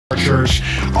our church,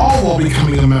 all while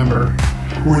becoming a member.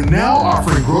 We're now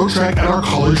offering Grow Track at our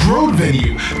College Road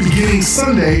venue, beginning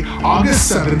Sunday,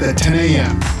 August 7th at 10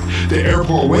 a.m. The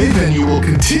Airport Way venue will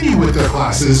continue with their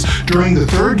classes during the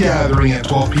third gathering at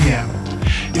 12 p.m.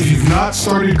 If you've not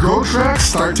started Grow Track,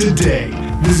 start today.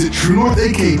 Visit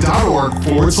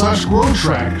truenorthak.org/Grow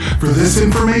Track for this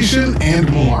information and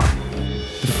more.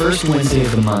 The first Wednesday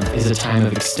of the month is a time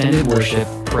of extended worship,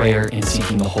 prayer, and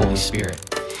seeking the Holy Spirit.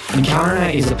 Encounter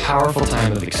Night is a powerful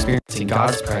time of experiencing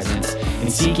God's presence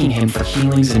and seeking Him for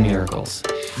healings and miracles.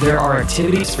 There are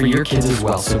activities for your kids as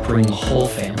well, so bring the whole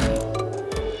family.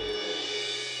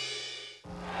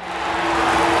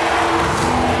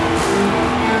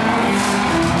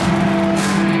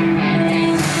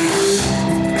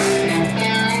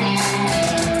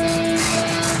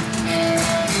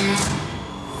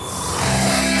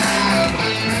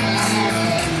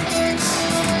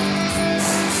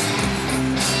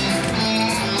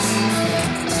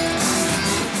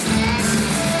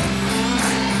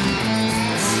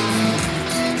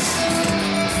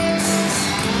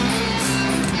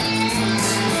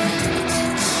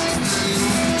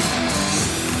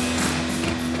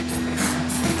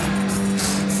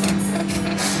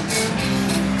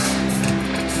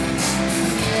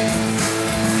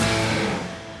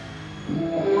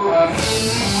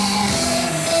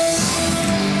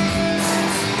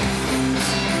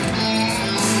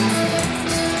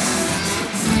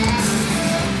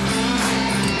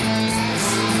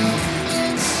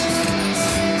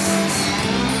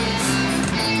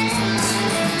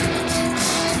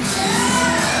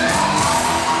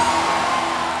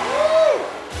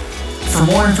 For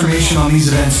more information on these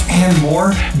events and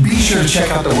more, be sure to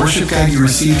check out the worship guide you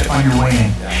received on your way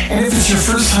in. And if it's your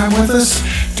first time with us,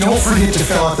 don't forget to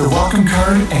fill out the welcome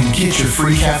card and get your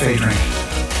free cafe drink.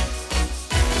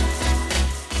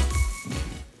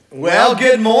 Well,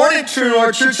 good morning, True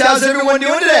North Church. How's everyone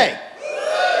doing today?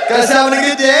 Guys having a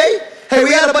good day? Hey,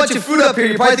 we had a bunch of food up here.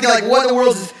 You're probably thinking, like, what in the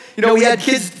world is, we had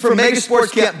kids from Mega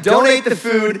Sports Camp donate the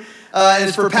food. And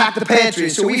it's for Pack the Pantry.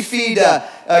 So we feed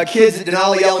kids at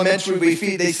Denali Elementary.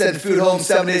 They send food home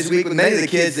 7 days a week with many of the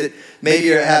kids that maybe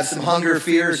have some hunger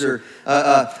fears. But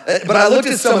I looked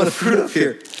at some of the fruit up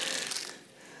here.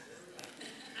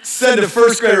 Send a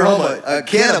first grader home a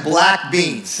can of black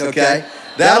beans, okay?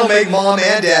 That'll make mom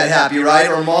and dad happy, right?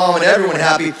 Or mom and everyone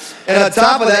happy. And on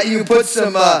top of that, you can put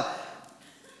some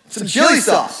chili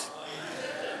sauce.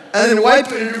 And then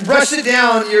brush it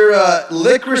down your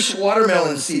licorice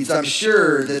watermelon seeds. I'm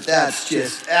sure that's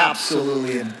just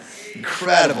absolutely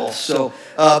incredible. So,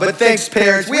 but thanks,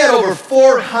 parents. We had over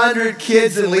 400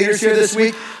 kids and leaders here this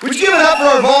week. Would you give it up for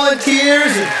our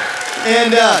volunteers?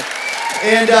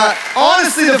 And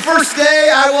honestly, the first day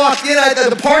I walked in at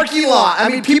the parking lot,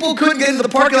 people couldn't get into the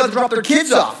parking lot to drop their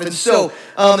kids off. And so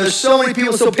there's so many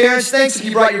people. So parents, thanks if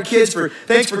you brought your kids.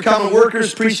 Thanks for coming,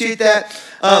 workers. Appreciate that.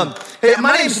 Hey,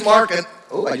 my name's Mark, and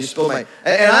I just spilled and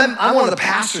I'm one of the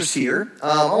pastors here.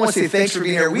 I want to say thanks for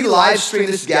being here. We live stream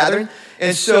this gathering,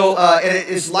 and so and it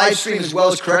is live streamed as well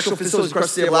as correctional facilities across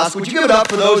the state of Alaska. Would you give it up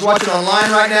for those watching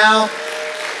online right now?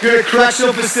 You're at a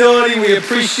correctional facility. We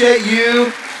appreciate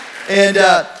you, and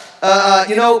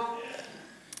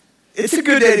it's a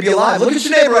good day to be alive. Look at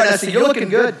your neighbor right now and say, "You're looking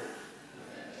good."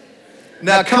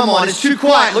 Now, come on, it's too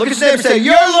quiet. Look at your neighbor and say,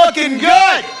 "You're looking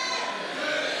good."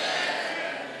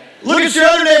 Look at your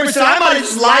other neighbor and say, "I might have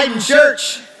just lied in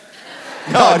church."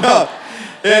 No.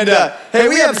 And hey,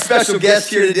 we have a special guest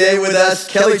here today with us,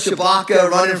 Kelly Chewbacca,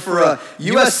 running for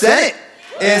U.S. Senate.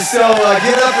 And so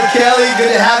give it up for Kelly.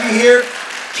 Good to have you here.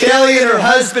 Kelly and her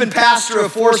husband pastor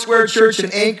of Foursquare Church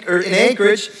in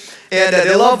Anchorage. And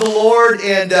they love the Lord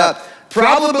and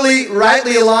probably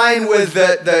rightly aligned with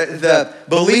the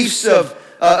beliefs of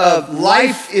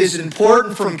life is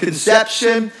important from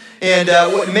conception. And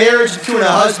what marriage between a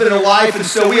husband and a wife. And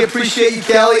so we appreciate you,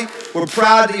 Kelly. We're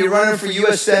proud that you're running for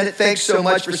U.S. Senate. Thanks so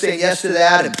much for saying yes to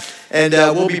that. And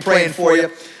we'll be praying for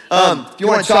you. If you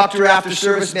want to talk to her after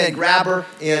service, man, grab her.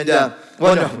 And,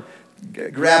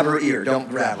 grab her ear. Don't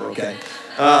grab her, okay?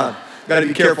 Got to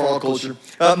be careful, all culture.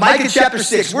 Micah chapter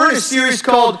 6. We're in a series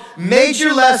called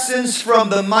Major Lessons from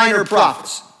the Minor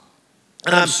Prophets.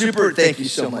 And I'm thank you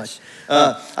so much.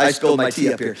 I spilled my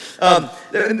tea up here.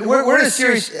 We're in a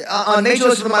series on Major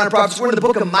Lessons from the Minor Prophets. We're in the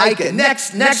book of Micah.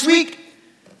 Next week,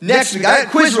 I got a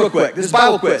quiz real quick. This is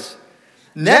Bible quiz.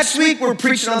 Next week, we're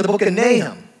preaching on the book of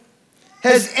Nahum.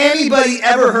 Has anybody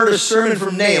ever heard a sermon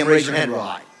from Nahum? Raise your hand real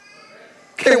high.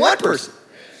 Okay, one person.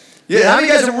 Yeah, how many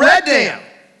of you guys have read Nahum?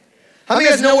 How many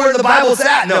of you guys know where in the Bible it's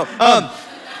at? No.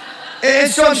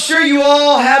 And so I'm sure you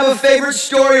all have a favorite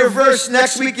story or verse.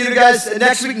 Next week,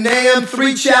 Nahum,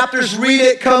 3 chapters, read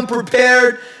it, come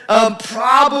prepared.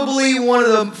 Probably one of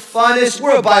the funnest.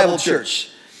 We're a Bible church.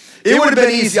 It would have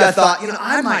been easy, I thought,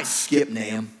 I might skip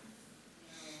Nahum.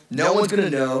 No one's going to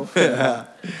know.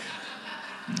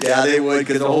 Yeah, they would,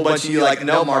 because a whole bunch of you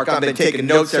no, Mark, I've been taking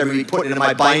notes every week, putting it in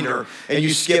my binder, and you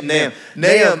skip Nahum.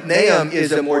 Nahum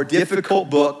is a more difficult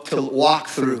book to walk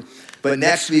through. But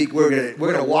next week, we're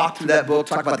gonna walk through that book,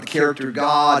 talk about the character of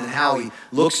God and how he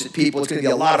looks at people. It's going to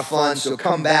be a lot of fun, so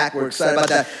come back. We're excited about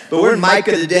that. But we're in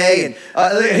Micah today, and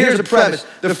here's the premise.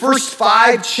 The first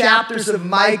 5 chapters of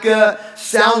Micah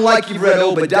sound like you've read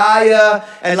Obadiah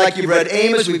and like you've read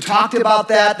Amos. We've talked about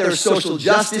that. There's social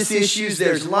justice issues.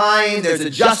 There's lying. There's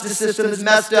a justice system that's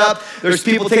messed up. There's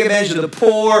people taking advantage of the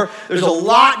poor. There's a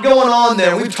lot going on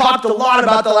there. We've talked a lot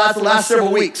about the last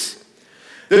several weeks.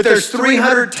 That there's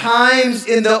 300 times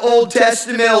in the Old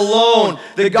Testament alone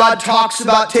that God talks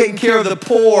about taking care of the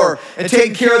poor and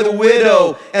taking care of the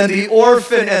widow and the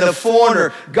orphan and the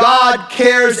foreigner. God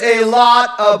cares a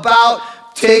lot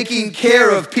about taking care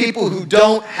of people who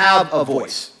don't have a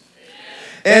voice.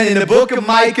 And in the book of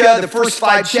Micah, the first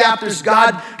 5 chapters,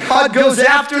 God goes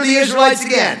after the Israelites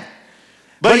again.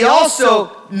 But he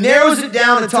also narrows it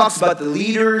down and talks about the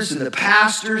leaders and the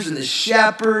pastors and the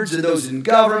shepherds and those in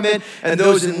government and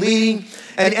those in leading.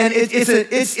 And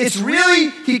it's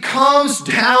really, he comes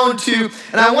down to,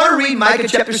 and I want to read Micah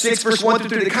chapter 6, verse 1 through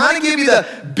 3 to kind of give you the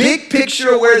big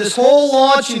picture of where this whole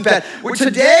launching pad, where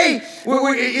today,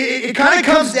 it kind of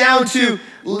comes down to,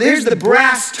 here's the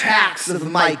brass tacks of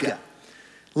Micah.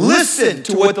 Listen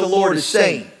to what the Lord is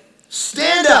saying.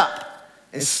 Stand up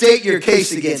and state your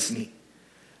case against me.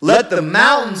 Let the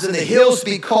mountains and the hills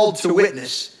be called to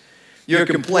witness your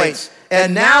complaints.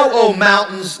 And now, O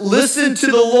mountains, listen to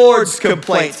the Lord's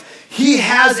complaints. He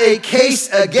has a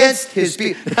case against his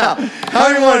people. Now, how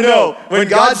do you want to know when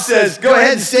God says, go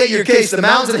ahead and state your case, the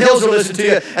mountains and hills will listen to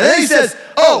you. And then he says,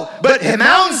 oh, but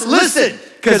mountains, listen,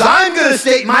 because I'm going to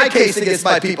state my case against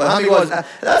my people. How many was that?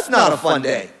 That's not a fun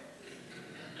day.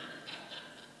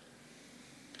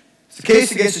 It's a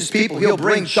case against his people. He'll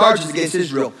bring charges against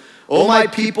Israel. Oh, my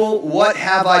people, what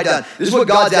have I done? This is what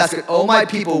God's asking. Oh, my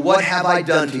people, what have I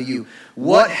done to you?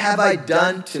 What have I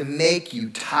done to make you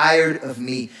tired of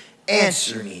me?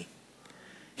 Answer me.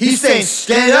 He's saying,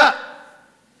 stand up.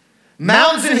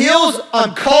 Mountains and hills,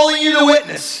 I'm calling you to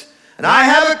witness. And I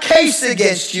have a case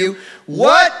against you.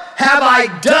 What have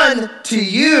I done to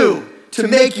you to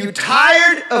make you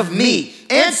tired of me?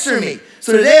 Answer me.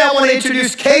 So today I want to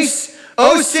introduce case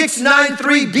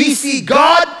 0693 BC,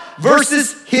 God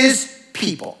versus his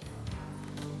people.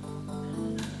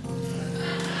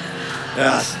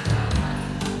 Yes.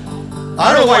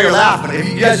 I don't know why you're laughing. Are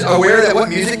you guys aware that what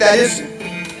music that is?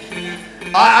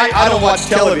 I don't watch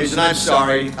television. I'm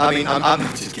sorry. I'm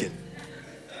just kidding.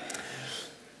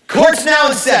 Court's now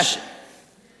in session.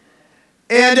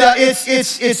 And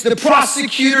it's the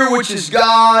prosecutor, which is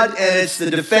God, and it's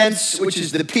the defense, which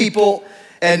is the people.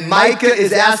 And Micah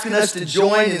is asking us to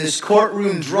join in this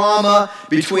courtroom drama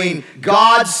between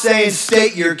God saying,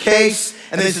 state your case,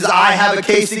 and then he says, I have a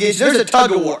case against you. There's a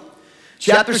tug of war.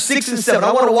 Chapter 6 and 7.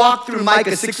 I want to walk through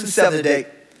Micah 6 and 7 today.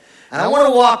 And I want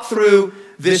to walk through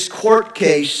this court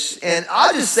case. And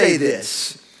I'll just say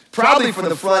this. Probably from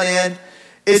the front end,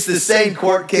 it's the same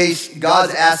court case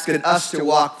God's asking us to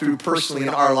walk through personally in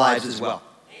our lives as well.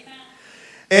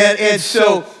 And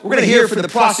so we're going to hear from the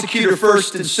prosecutor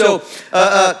first. And so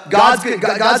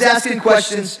God's asking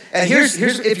questions. And here's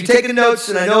if you're taking notes,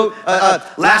 and I know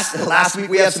last week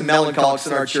we had some melancholics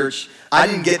in our church. I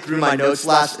didn't get through my notes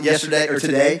yesterday or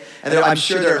today, and I'm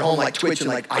sure they're at home twitching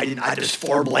I just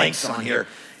 4 blanks on here.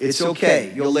 It's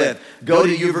okay, you'll live. Go to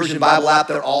the YouVersion Bible app;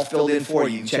 they're all filled in for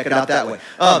you. You can check it out that way.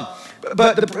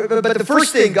 But the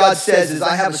first thing God says is,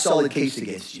 I have a solid case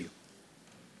against you.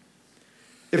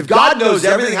 If God knows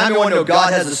everything, how many want to know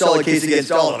God has a solid case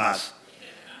against all of us?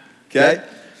 Okay?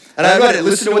 And I read it.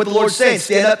 Listen to what the Lord's saying.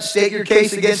 Stand up, state your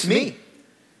case against me.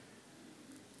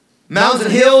 Mountains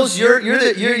and hills, you're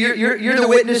the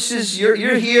witnesses.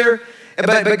 You're here.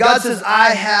 But God says,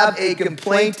 I have a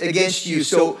complaint against you.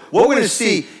 So what we're going to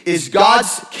see is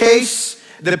God's case,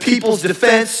 the people's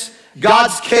defense.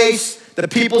 God's case, the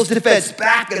people's defense.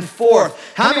 Back and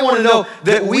forth. How many want to know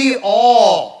that we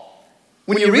all,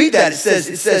 when you read that, it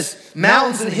says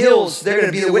mountains and hills, they're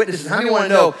going to be the witnesses. How many want to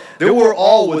know that we're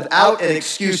all without an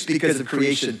excuse because of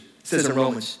creation? It says in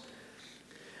Romans.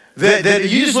 That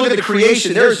you just look at the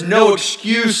creation, there's no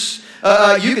excuse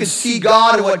You can see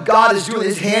God and what God is doing,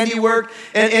 his handiwork.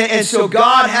 And so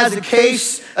God has a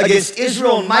case against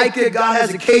Israel and Micah. God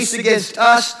has a case against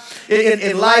us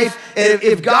in life. And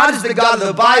if God is the God of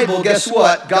the Bible, guess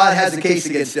what? God has a case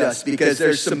against us because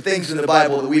there's some things in the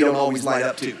Bible that we don't always line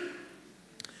up to.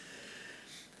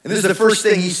 And this is the first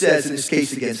thing he says in his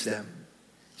case against them.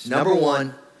 It's number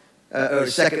one, or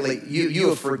secondly, you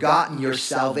have forgotten your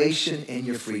salvation and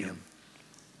your freedom.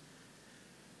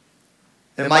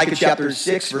 In Micah chapter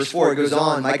 6, verse 4, it goes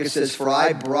on. Micah says, "For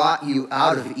I brought you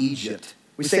out of Egypt."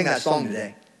 We sang that song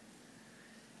today.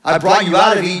 "I brought you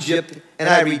out of Egypt, and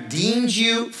I redeemed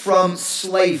you from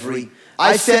slavery.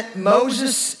 I sent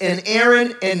Moses and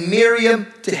Aaron and Miriam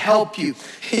to help you."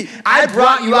 I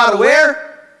brought you out of where?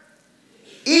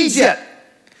 Egypt.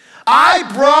 I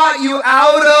brought you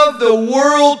out of the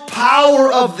world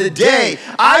power of the day.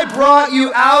 I brought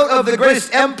you out of the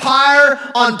greatest empire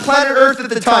on planet Earth at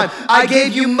the time. I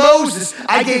gave you Moses.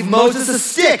 I gave Moses a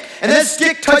stick. And that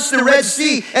stick touched the Red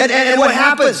Sea. And what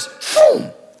happens?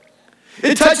 Boom!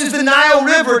 It touches the Nile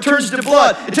River, it turns to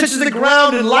blood. It touches the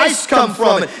ground and lice come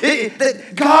from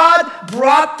it. God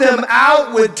brought them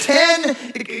out with 10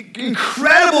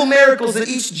 incredible miracles that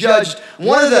each judged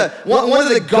one of the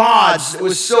gods that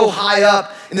was so high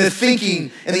up in the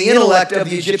thinking and the intellect of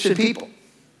the Egyptian people.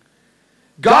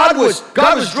 God was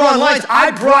drawing lines. I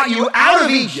brought you out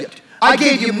of Egypt. I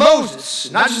gave you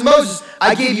Moses. Not just Moses,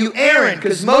 I gave you Aaron,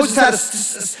 because Moses had a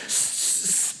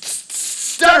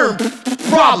stutter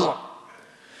problem.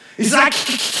 He's like,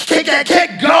 I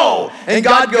can't go. And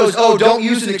God goes, oh, don't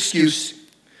use an excuse.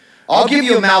 I'll give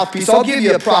you a mouthpiece. I'll give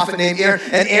you a prophet named Aaron.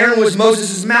 And Aaron was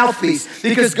Moses' mouthpiece.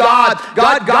 Because God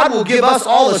will give us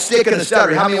all a stick and a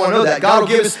stutter. How many want to know that? God will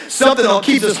give us something that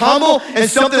keeps us humble and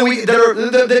something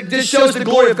that just shows the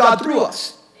glory of God through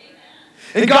us.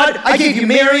 And God, I gave you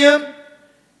Miriam.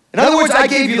 In other words, I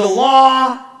gave you the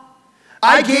law.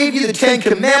 I gave you the 10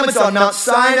 Commandments on Mount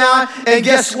Sinai, and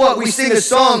guess what? We sing a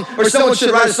song, or someone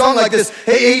should write a song like this.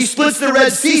 Hey, he splits the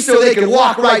Red Sea so they can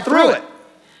walk right through it.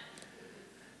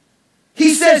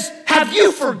 He says, have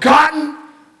you forgotten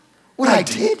what I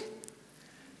did?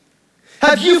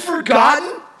 Have you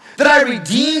forgotten that I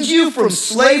redeemed you from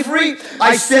slavery?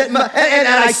 I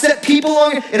set people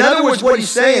on you. In other words, what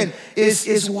he's saying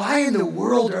is why in the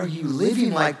world are you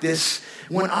living like this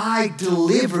when I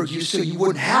delivered you so you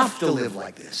wouldn't have to live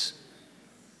like this?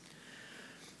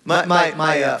 My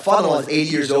father-in-law is 80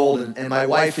 years old, and my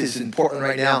wife is in Portland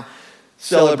right now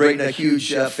celebrating a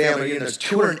huge family reunion. There's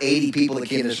 280 people that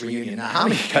came to this reunion. Now, how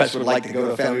many of you guys would like to go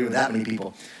to a family reunion with that many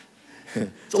people?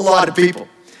 It's a lot of people.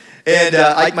 And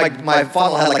my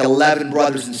father-in-law had like 11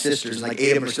 brothers and sisters, and like 8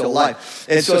 of them are still alive.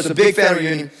 And so it's a big family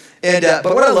reunion. And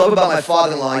but what I love about my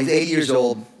father-in-law, he's 80 years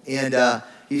old, and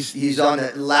he's on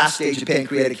the last stage of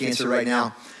pancreatic cancer right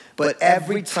now. But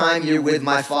every time you're with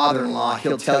my father-in-law,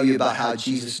 he'll tell you about how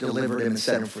Jesus delivered him and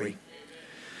set him free.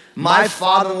 My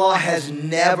father-in-law has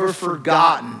never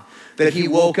forgotten that he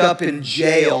woke up in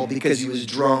jail because he was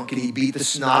drunk and he beat the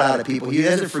snot out of people. He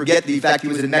doesn't forget the fact he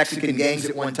was in Mexican gangs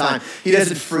at one time. He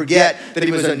doesn't forget that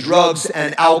he was on drugs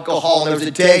and alcohol. And there was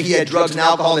a day he had drugs and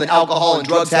alcohol, and then alcohol and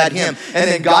drugs had him. And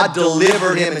then God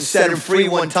delivered him and set him free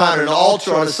one time at an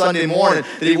altar on a Sunday morning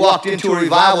that he walked into a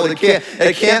revival at a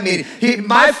camp meeting.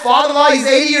 My father-in-law, he's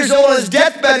 80 years old on his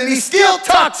deathbed, and he still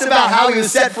talks about how he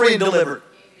was set free and delivered.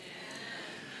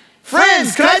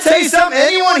 Friends, can I tell you something?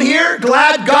 Anyone here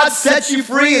glad God set you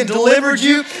free and delivered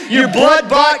you? You're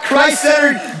blood-bought,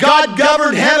 Christ-centered,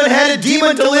 God-governed, heaven-headed,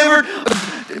 demon-delivered,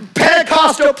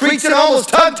 Pentecostal preaching, almost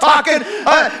tongue-talking.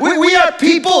 We are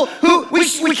people who,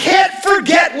 we can't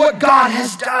forget what God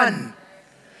has done.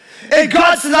 And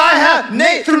God says,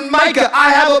 through Micah,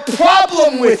 I have a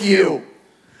problem with you.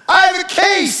 I have a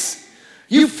case.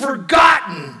 You've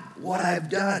forgotten what I've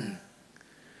done.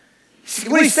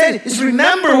 What he's saying is,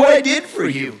 remember what I did for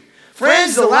you.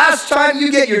 Friends, the last time you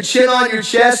get your chin on your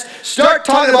chest, start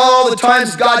talking about all the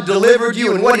times God delivered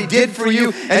you and what he did for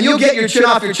you, and you'll get your chin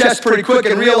off your chest pretty quick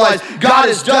and realize God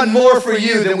has done more for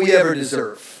you than we ever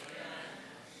deserve.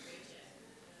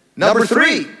 Number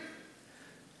 3,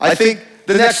 I think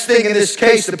the next thing in this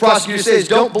case, the prosecutor says,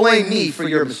 don't blame me for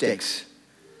your mistakes.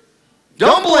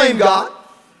 Don't blame God.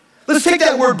 Let's take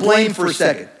that word blame for a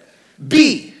second.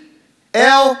 B-L-A-M-E.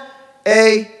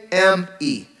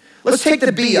 Let's take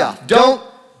the B off. Don't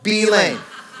be lame.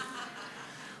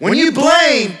 When you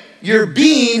blame, you're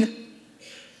being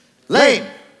lame.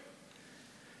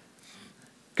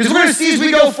 Because we're going to see as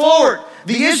we go forward,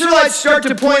 the Israelites start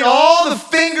to point all the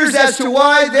fingers as to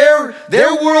why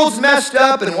their world's messed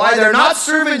up and why they're not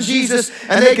serving Jesus,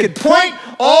 and they could point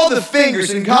all the fingers,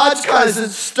 and God's kind of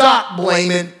says, stop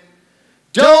blaming.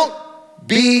 Don't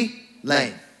be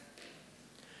lame.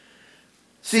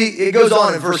 See, it goes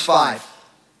on in verse 5.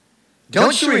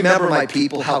 Don't you remember, my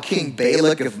people, how King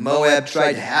Balak of Moab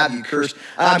tried to have you cursed?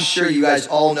 I'm sure you guys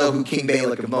all know who King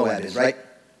Balak of Moab is, right?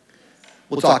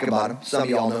 We'll talk about him. Some of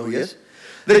you all know who he is.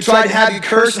 They tried to have you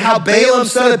cursed, and how Balaam,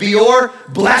 son of Beor,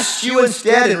 blessed you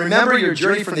instead. And remember your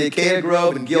journey from the Acacia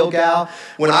Grove and Gilgal,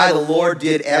 when I, the Lord,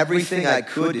 did everything I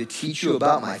could to teach you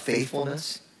about my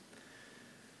faithfulness?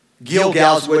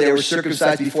 Gilgal is where they were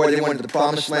circumcised before they went to the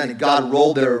promised land, and God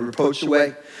rolled their reproach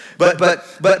away.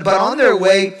 But on their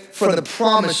way from the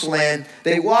promised land,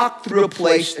 they walked through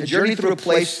a journey through a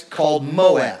place called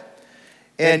Moab.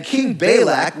 And King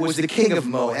Balak was the king of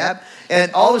Moab.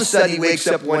 And all of a sudden he wakes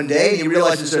up one day and he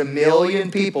realizes there's 1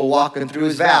 million people walking through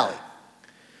his valley.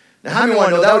 Now, how many want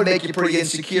to know that would make you pretty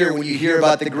insecure when you hear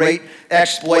about the great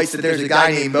exploits that there's a guy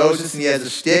named Moses and he has a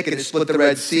stick and it split the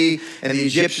Red Sea and the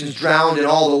Egyptians drowned in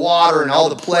all the water and all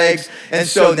the plagues. And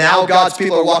so now God's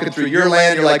people are walking through your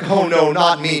land. You're like, oh no,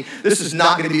 not me. This is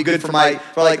not going to be good for my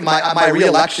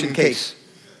re-election case.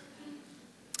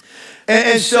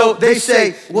 And so they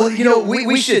say, well,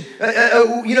 we should,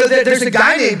 there's a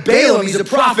guy named Balaam. He's a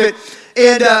prophet.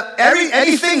 And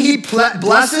anything he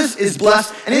blesses is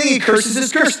blessed. Anything he curses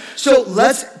is cursed. So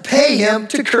let's pay him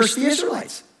to curse the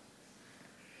Israelites.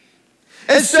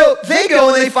 And so they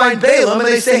go and they find Balaam and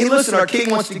they say, hey, listen, our king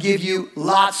wants to give you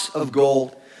lots of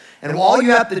gold. And all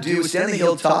you have to do is stand on the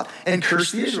hilltop and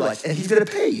curse the Israelites. And he's going to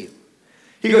pay you.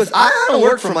 He goes, I don't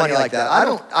work for money like that.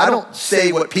 I don't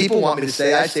say what people want me to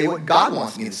say. I say what God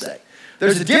wants me to say.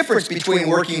 There's a difference between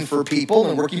working for people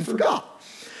and working for God.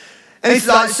 And he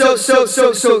says,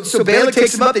 so Balak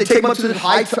takes him up. They take him up to a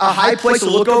high place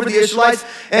to look over the Israelites.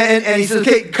 And he says,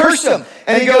 okay, curse them.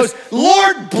 And he goes,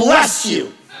 Lord bless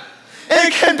you.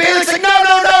 And Balak's like, no.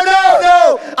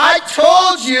 I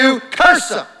told you, curse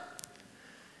them.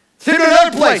 Take him to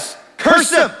another place, curse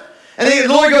them. And then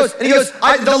the Lord goes,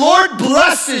 the Lord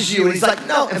blesses you. And he's like,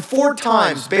 no. And 4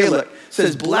 times Balak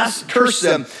says, curse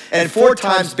them. And 4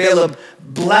 times Balaam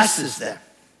blesses them.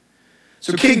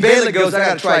 So King Balak goes, I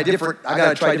got to try a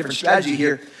different strategy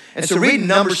here. And so read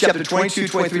Numbers chapter 22,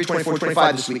 23, 24,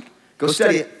 25 this week. Go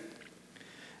study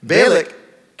it.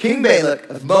 King Balak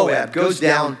of Moab goes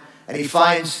down and he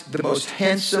finds the most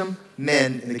handsome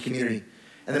men in the community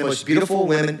and the most beautiful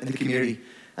women in the community.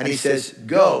 And he says,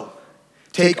 go,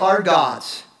 take our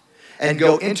gods and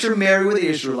go intermarry with the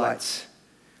Israelites.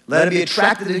 Let them be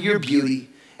attracted to your beauty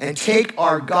and take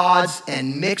our gods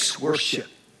and mix worship.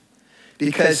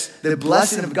 Because the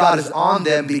blessing of God is on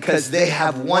them because they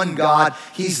have one God.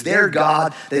 He's their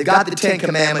God. They've got the 10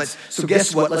 Commandments. So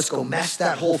guess what? Let's go mess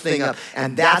that whole thing up.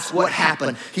 And that's what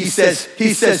happened. He says,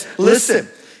 listen.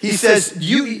 He says,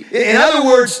 in other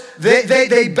words,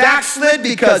 they backslid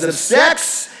because of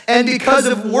sex and because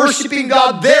of worshiping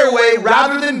God their way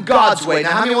rather than God's way.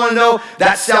 Now, how many want to know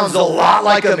that sounds a lot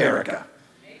like America?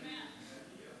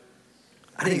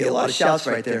 I didn't get a lot of shouts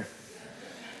right there.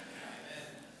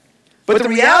 But the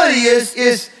reality is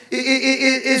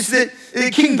that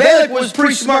King Balak was a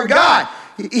pretty smart guy.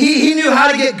 He knew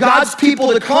how to get God's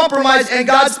people to compromise, and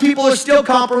God's people are still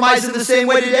compromising the same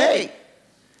way today.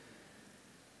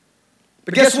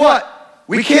 But guess what?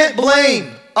 We can't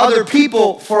blame other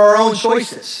people for our own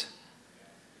choices.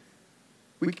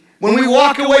 When we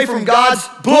walk away from God's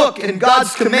book and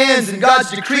God's commands and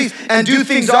God's decrees and do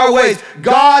things our ways,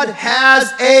 God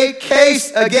has a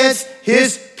case against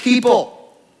his people.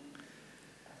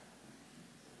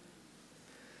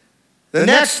 The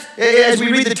next, as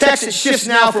we read the text, it shifts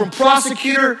now from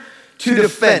prosecutor to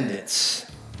defendants.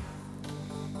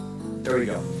 There we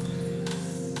go.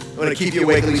 I'm going to keep you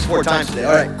awake at least 4 times today.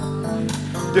 All right.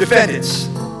 Defendants.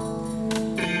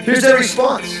 Here's their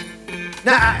response.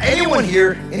 Now, anyone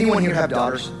here have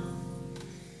daughters?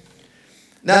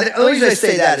 Now, the only reason I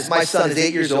say that is my son is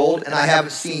 8 years old, and I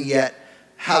haven't seen yet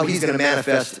how he's going to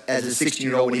manifest as a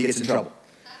 16-year-old when he gets in trouble.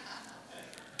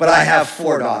 But I have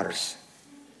 4 daughters.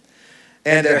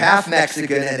 And they're half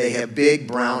Mexican, and they have big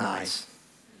brown eyes.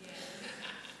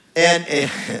 And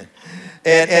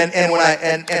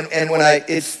when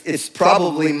it's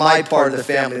probably my part of the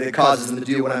family that causes them to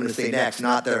do what I'm going to say next,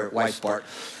 not their wife's part,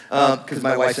 because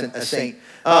my wife's a saint.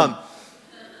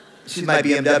 She's my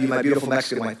BMW, my beautiful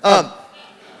Mexican wife.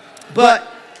 But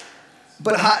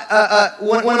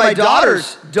when my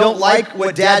daughters don't like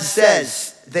what Dad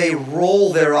says, they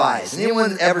roll their eyes.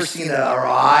 Anyone ever seen an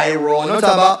eye roll? You know what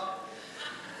I'm talking about?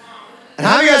 And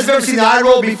how many of you guys have ever seen the eye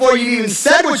roll before you even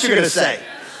said what you're going to say?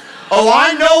 Oh,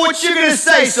 I know what you're going to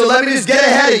say, so let me just get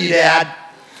ahead of you, Dad.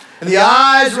 And the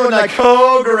eyes run like,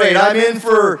 oh, great, I'm in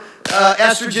for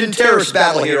estrogen terrorist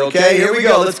battle here, okay? Here we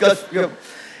go, let's go.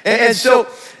 And so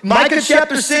Micah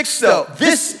chapter 6, though,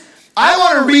 this, I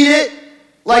want to read it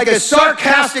like a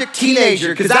sarcastic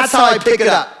teenager because that's how I pick it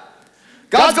up.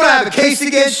 God's going to have a case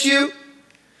against you.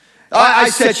 I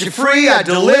set you free. I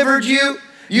delivered you.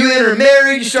 You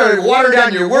intermarried. You started watering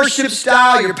down your worship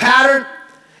style, your pattern.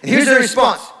 And here's their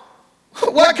response.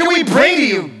 What can we bring to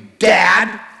you,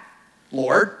 Dad,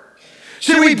 Lord?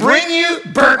 Should we bring you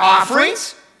burnt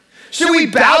offerings? Should we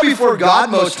bow before God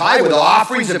Most High with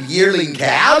offerings of yearling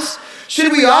calves?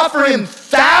 Should we offer him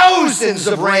thousands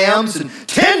of rams and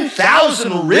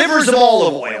 10,000 rivers of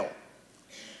olive oil?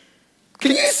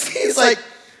 Can you see? It's like,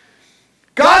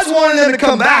 God's wanting them to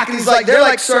come back, and he's like, they're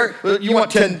like, sir, you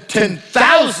want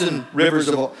 10,000 rivers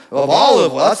of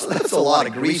olive oil? That's a lot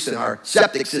of grease in our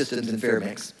septic systems in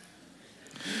Fairbanks.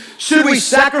 Should we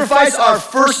sacrifice our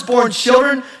firstborn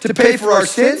children to pay for our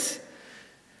sins?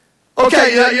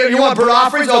 Okay, you want burnt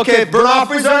offerings? Okay, if burnt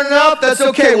offerings aren't enough, that's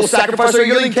okay. We'll sacrifice our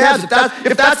yearling calves. If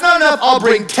that's not enough, I'll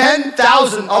bring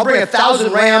 10,000. I'll bring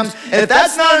 1,000 rams. And if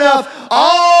that's not enough,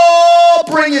 I'll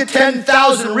bring you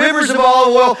 10,000 rivers of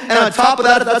olive oil. And on top of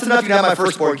that, if that's enough, you can have my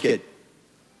firstborn kid.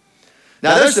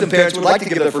 Now, there's some parents who would like to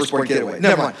give their firstborn kid away.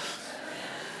 Never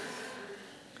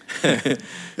mind.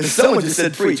 Someone just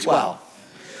said preach. Wow.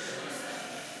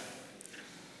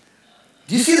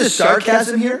 Do you see the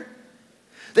sarcasm here?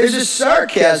 There's a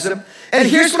sarcasm, and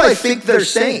here's what I think they're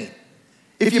saying.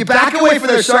 If you back away from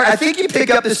their sarcasm, I think you pick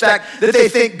up this fact that they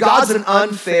think God's an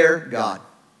unfair God.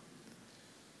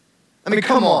 I mean,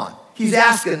 come on. He's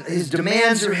asking, his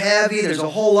demands are heavy, there's a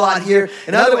whole lot here.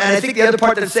 And I think the other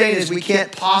part that it's saying is we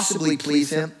can't possibly please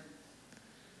him.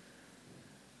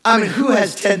 I mean, who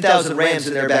has 10,000 rams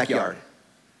in their backyard?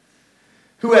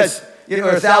 Who has,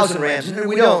 or 1,000 rams?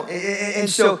 We don't. And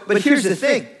so, but here's the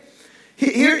thing.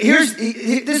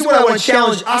 This is what I want to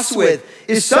challenge us with,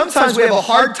 is sometimes we have a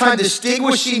hard time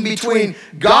distinguishing between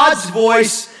God's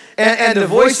voice and the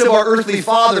voice of our earthly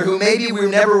father who maybe we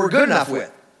never were good enough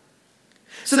with.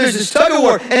 So there's this tug of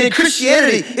war. And in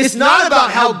Christianity, it's not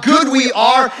about how good we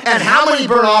are and how many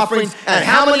burnt offerings and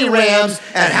how many rams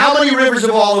and how many rivers of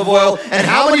olive oil and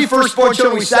how many firstborn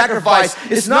children we sacrifice.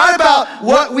 It's not about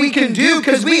what we can do,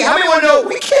 because how many want to know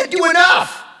we can't do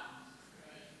enough?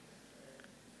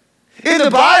 In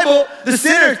the Bible,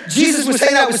 Jesus was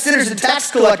hanging out with sinners and tax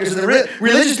collectors, and the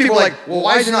religious people were like, well,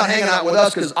 why is he not hanging out with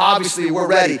us? Because obviously we're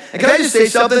ready. And can I just say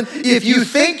something? If you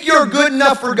think you're good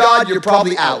enough for God, you're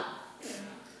probably out.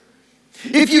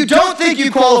 If you don't think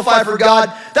you qualify for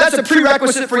God, that's a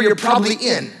prerequisite for you're probably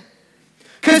in.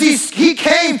 Because he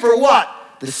came for what?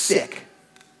 The sick,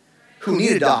 who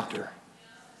need a doctor,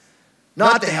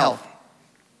 not the healthy.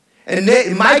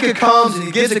 And Micah comes and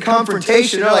he gives a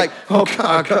confrontation. They're like, oh,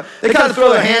 God. They kind of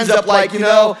throw their hands up like,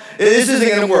 this isn't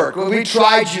going to work. Well, we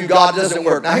tried you, God, it doesn't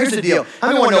work. Now, here's the deal. How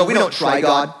many want to know we don't try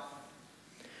God?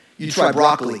 You try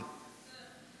broccoli.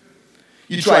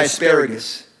 You try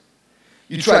asparagus.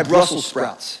 You try Brussels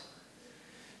sprouts.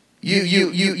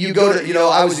 You go to,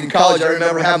 I was in college. I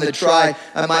remember having to try,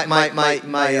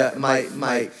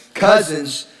 my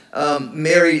cousins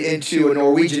married into a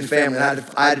Norwegian family. And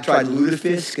I had to try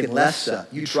lutefisk and lefse.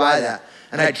 You try that.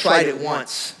 And I tried it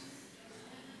once.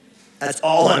 That's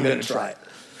all I'm going to try.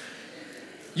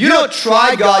 You don't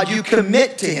try God, you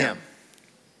commit to him.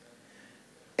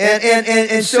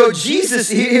 And so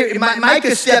Jesus,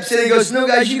 Micah steps in and goes, no,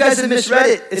 guys, you guys have misread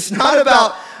it. It's not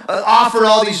about offering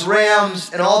all these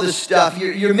rams and all this stuff.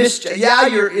 You're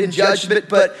in judgment,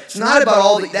 but it's not about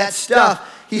all that stuff.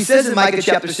 He says in Micah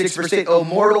chapter 6, verse 8, O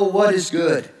mortal, what is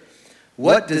good?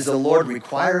 What does the Lord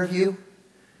require of you?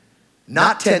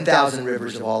 Not 10,000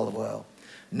 rivers of olive oil,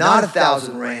 not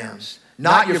 1,000 rams,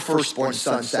 not your firstborn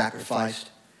son sacrificed.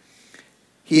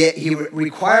 He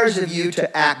requires of you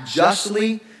to act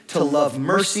justly, to love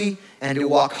mercy, and to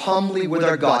walk humbly with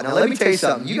our God. Now let me tell you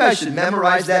something. You guys should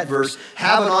memorize that verse.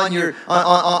 Have it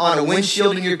on a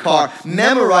windshield in your car.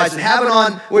 Memorize it. Have it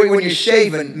on when you're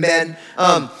shaving, men.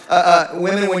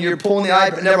 Women when you're pulling the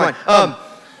eyebrow. Never mind.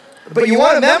 But you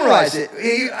want to memorize it.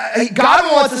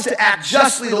 God wants us to act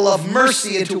justly, to love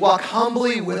mercy, and to walk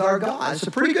humbly with our God. It's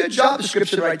a pretty good job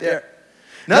description right there.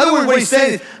 In other words, what he's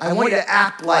saying is, I want you to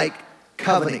act like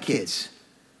covenant kids.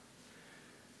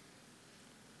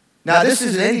 Now, this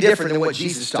isn't any different than what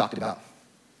Jesus talked about.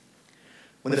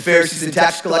 When the Pharisees and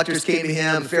tax collectors came to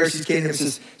him, the Pharisees came to him and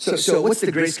says, so what's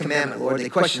the greatest commandment, Lord? They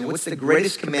questioned, what's the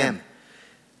greatest commandment?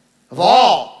 Of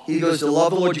all, he goes to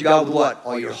love the Lord your God with what?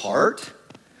 All your heart,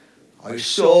 all your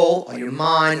soul, all your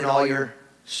mind, and all your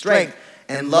strength.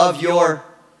 And love your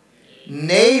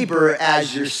neighbor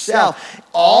as yourself.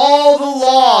 All the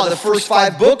law, the first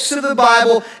 5 books of the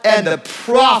Bible, and the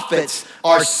prophets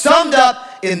are summed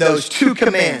up in those 2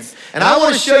 commands. And I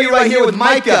want to show you right here with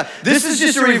Micah, this is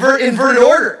just a inverted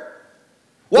order.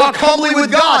 Walk humbly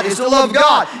with God is to love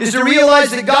God, is to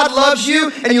realize that God loves you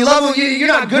and you love him. You're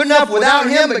not good enough without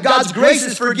him, but God's grace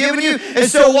has forgiven you. And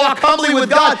so walk humbly with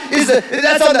God,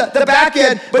 that's on the back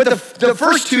end. But the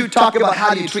first 2 talk about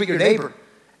how do you treat your neighbor.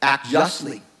 Act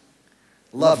justly.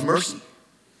 Love mercy.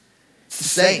 It's the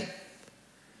same.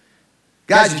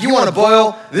 Guys, if you want to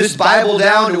boil this Bible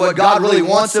down to what God really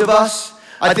wants of us,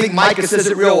 I think Micah says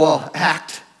it real well.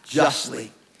 Act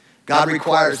justly. God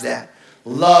requires that.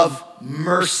 Love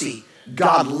mercy.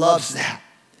 God loves that.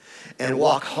 And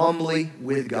walk humbly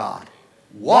with God.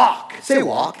 Walk. Say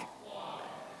walk.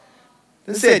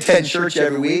 Doesn't say attend church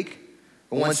every week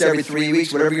or once every 3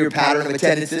 weeks, whatever your pattern of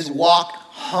attendance is. Walk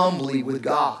humbly with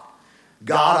God.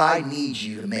 God, I need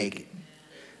you to make it.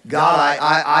 God,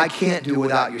 I can't do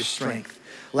without your strength.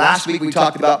 Last week we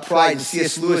talked about pride, and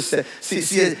Steve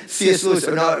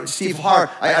Harr,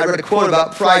 I read a quote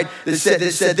about pride that said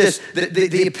this,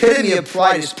 the epitome of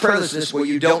pride is prayerlessness, where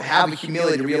you don't have the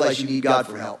humility to realize you need God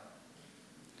for help.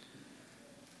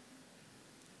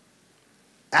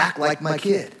 Act like my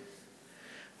kid.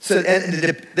 So and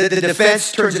the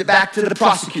defense turns it back to the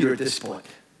prosecutor at this point.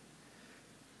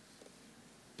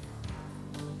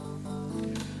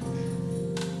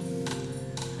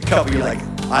 A couple of you are like,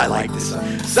 I like this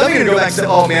one. Some of you are going to go back and say,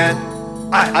 oh man,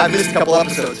 I missed a couple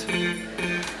episodes.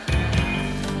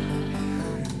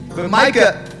 But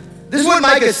Micah, this is what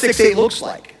Micah 6:8 looks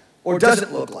like, or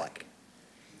doesn't look like.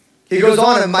 He goes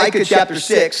on in Micah chapter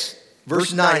 6,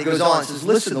 verse 9, he goes on and says,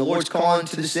 listen, the Lord's calling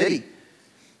to the city,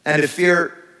 and to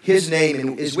fear his name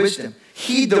and his wisdom.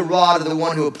 Heed the rod of the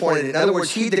one who appointed it. In other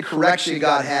words, heed the correction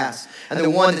God has, and the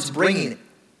one that's bringing it.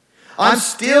 Am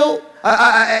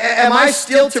I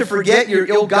still to forget your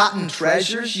ill-gotten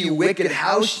treasures, you wicked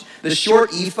house, the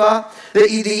short ephah? The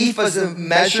ephah is a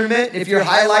measurement. If you're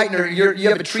highlighting or you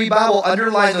have a tree Bible,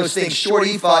 underline those things, short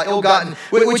ephah, ill-gotten,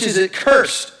 which is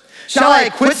cursed. Shall I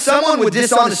acquit someone with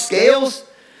dishonest scales,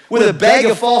 with a bag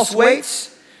of false weights?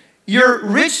 Your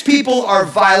rich people are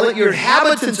violent, your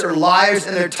inhabitants are liars,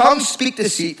 and their tongues speak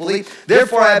deceitfully.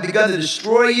 Therefore I have begun to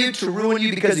destroy you, to ruin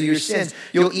you because of your sins.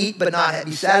 You'll eat but not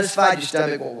be satisfied. Your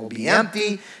stomach will be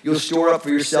empty. You'll store up for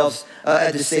yourselves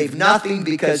to save nothing,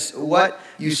 because what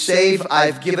you save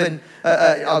I'll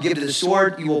give to the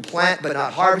sword. You will plant but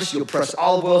not harvest. You'll press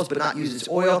olive oils but not use its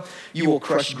oil. You will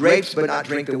crush grapes but not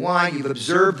drink the wine. You've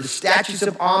observed the statutes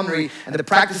of Omri and the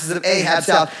practices of Ahab's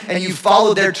house, and you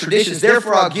followed their traditions.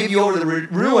 Therefore I'll give you over to the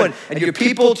ruin and your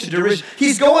people to derision.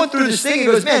 He's going through this thing. He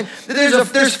goes, man,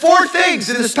 there's 4 things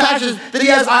in this passage that he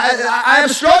has. I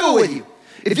have a struggle with you.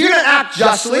 If you're going to act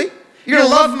justly, you're going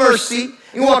to love mercy,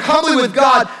 and walk humbly with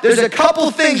God, there's a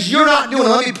couple things you're not doing.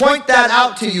 Let me point that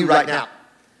out to you right now.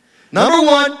 Number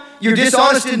 1, you're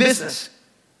dishonest in business.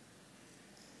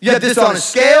 You have dishonest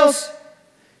scales.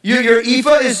 Your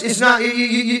ephah is not,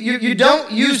 you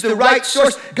don't use the right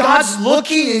source. God's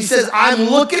looking, and he says, I'm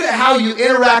looking at how you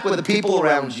interact with the people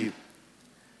around you.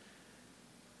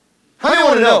 How many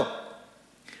want to know?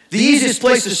 The easiest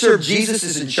place to serve Jesus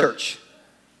is in church,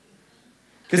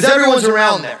 because everyone's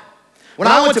around there. When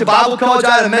I went to Bible college,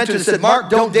 I had a mentor that said, Mark,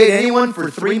 don't date anyone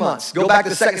for 3 months. Go back to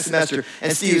the second semester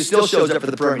and see who still shows up for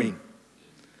the prayer meeting.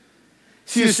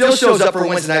 See who still shows up for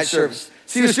Wednesday night service.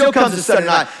 See who still comes to Sunday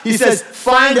night. He says,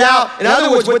 find out. In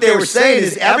other words, what they were saying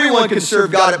is everyone can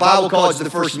serve God at Bible college the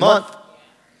first month.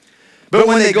 But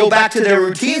when they go back to their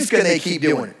routines, can they keep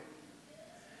doing it?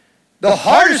 The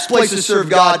hardest place to serve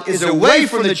God is away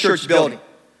from the church building.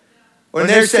 Or in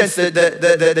their sense,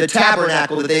 the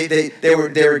tabernacle that they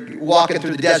were walking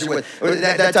through the desert with. Or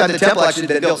that time the temple actually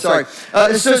they built, sorry.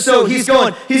 So he's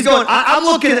going, I'm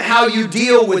looking at how you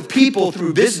deal with people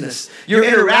through business. Your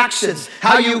interactions,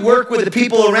 how you work with the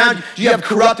people around you. Do you have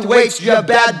corrupt weights? Do you have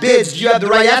bad bids? Do you have the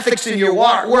right ethics in your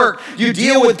work? You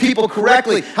deal with people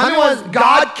correctly. How many ones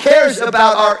God cares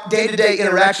about our day-to-day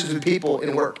interactions with people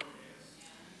in work?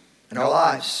 In our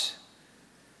lives.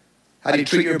 How do you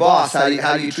treat your boss? How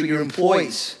do you treat your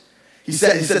employees? He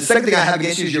said, the second thing I have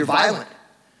against you is you're violent.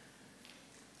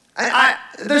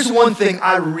 There's one thing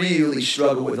I really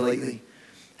struggle with lately.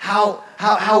 How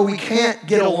we can't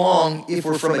get along if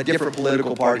we're from a different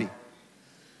political party.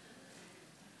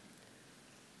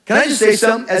 Can I just say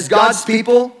something? As God's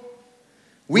people,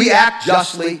 we act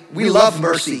justly, we love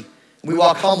mercy, and we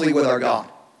walk humbly with our God.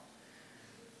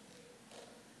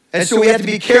 And so we have to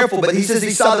be careful, but he says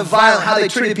he saw the violent, how they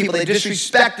treated people. They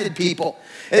disrespected people.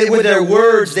 And with their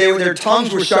words, their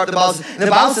tongues were sharp. And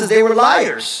the Bible says they were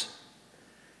liars.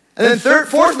 And then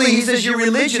fourthly, he says your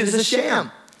religion is a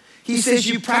sham. He says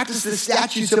you practice the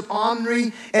statutes of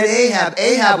Omri and Ahab.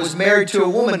 Ahab was married to a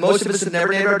woman. Most of us have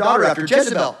never named our daughter after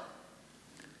Jezebel.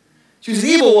 She was an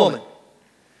evil woman.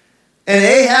 And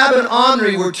Ahab and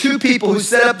Omri were two people who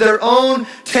set up their own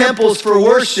temples for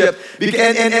worship.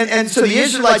 And so the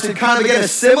Israelites had kind of, again,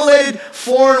 assimilated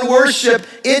foreign worship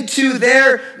into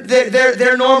their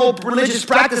normal religious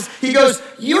practice. He goes,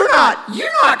 you're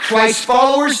not Christ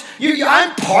followers.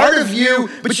 I'm part of you,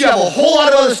 but you have a whole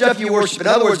lot of other stuff you worship. In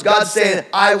other words, God's saying,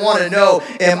 I want to know,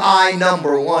 am I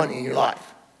number one in your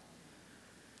life?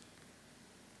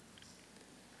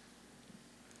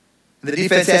 The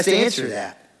defense has to answer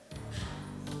that.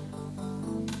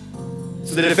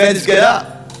 So the defenders get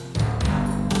up,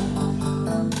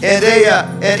 and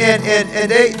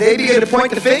they begin to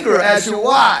point the finger as to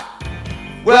why.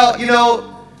 Well,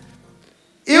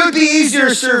 it would be easier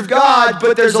to serve God,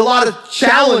 but there's a lot of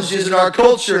challenges in our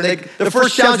culture. The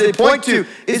first challenge they point to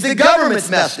is the government's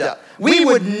messed up. We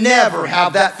would never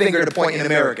have that finger to point in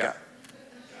America.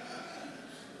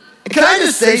 Can I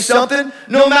just say something?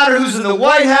 No matter who's in the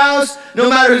White House, no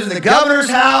matter who's in the governor's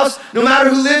house, no matter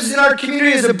who lives in our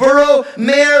community as a borough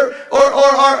mayor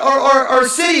or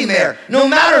city mayor, no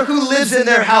matter who lives in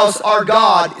their house, our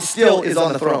God still is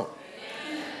on the throne.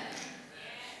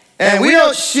 And we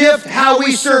don't shift how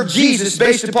we serve Jesus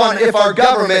based upon if our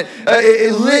government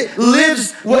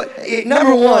lives what.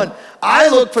 Number one, I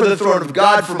look for the throne of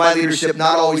God for my leadership,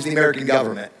 not always the American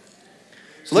government.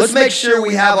 So let's make sure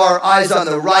we have our eyes on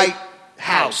the right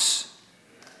house.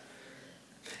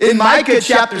 In Micah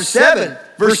chapter 7,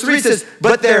 verse 3 says,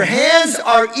 but their hands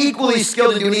are equally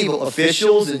skilled in doing evil.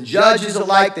 Officials and judges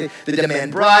alike, they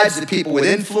demand bribes. The people with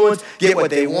influence get what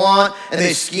they want, and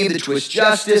they scheme to twist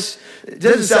justice. It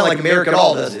doesn't sound like America at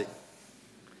all, does it?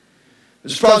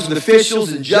 There's problems with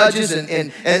officials and judges,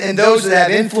 and those that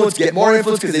have influence get more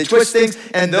influence because they twist things,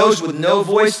 and those with no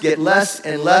voice get less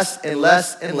and less and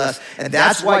less and less. And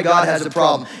that's why God has a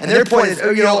problem. And their point is,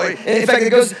 in fact, it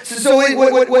goes, so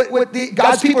what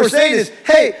God's people are saying is,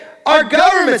 hey, our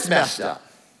government's messed up.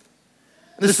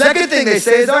 The second thing they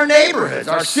say is our neighborhoods,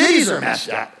 our cities are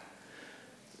messed up.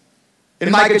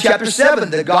 In Micah chapter 7,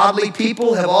 the godly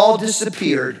people have all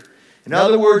disappeared. In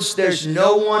other words, there's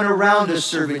no one around us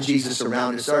serving Jesus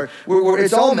around us.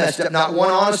 It's all messed up. Not one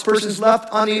honest person's left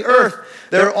on the earth.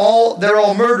 They're all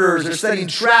murderers. They're setting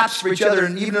traps for each other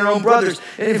and even their own brothers.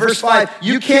 And in verse 5,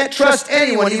 you can't trust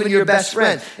anyone, even your best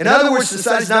friend. In other words,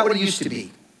 society's not what it used to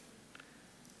be.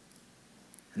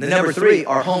 And then number 3,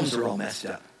 our homes are all messed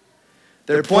up.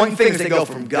 They're pointing fingers. They go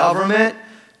from government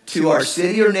to our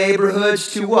city or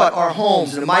neighborhoods, to what? Our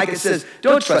homes. And Micah says,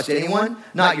 don't trust anyone,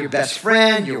 not your best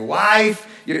friend, your wife.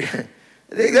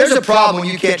 There's a problem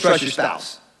when you can't trust your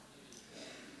spouse.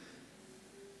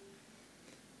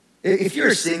 If you're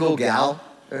a single guy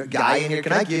in here,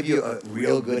 can I give you a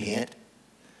real good hint?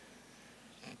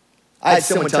 I had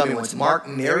someone tell me once, Mark,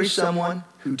 marry someone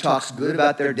who talks good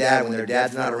about their dad when their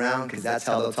dad's not around, because that's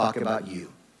how they'll talk about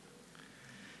you.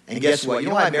 And guess what? You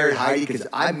know why I married Heidi? Because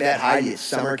I met Heidi at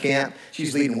summer camp. She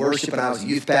was leading worship and I was a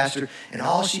youth pastor. And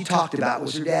all she talked about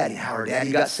was her daddy, how her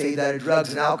daddy got saved out of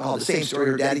drugs and alcohol. The same story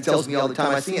her daddy tells me all the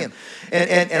time I see him.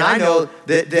 And I know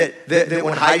that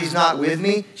when Heidi's not with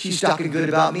me, she's talking good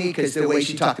about me because the way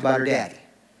she talked about her daddy.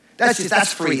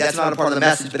 That's free. That's not a part of the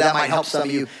message, but that might help some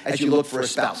of you as you look for a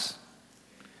spouse.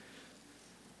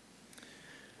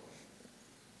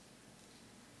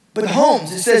 But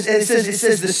homes, it says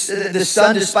the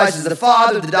son despises the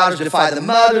father, the daughters defy the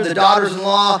mother, the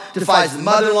daughters-in-law defies the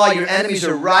mother-in-law. Your enemies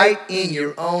are right in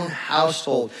your own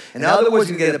household. In other words,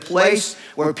 you get a place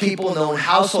where people in their own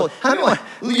household.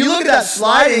 You look at that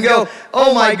slide and go,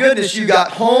 oh my goodness, you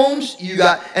got homes,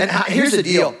 and here's the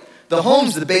deal. The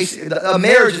home's the basic, a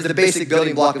marriage is the basic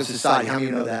building block of society. How many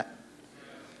of you know that?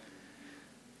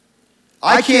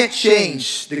 I can't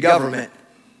change the government.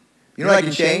 You know what I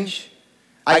can change?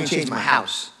 I can change my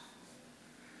house.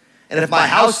 And if my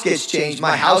house gets changed,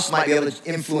 my house might be able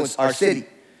to influence our city.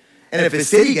 And if the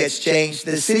city gets changed,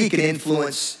 the city can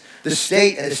influence the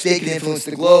state, and the state can influence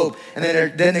the globe. And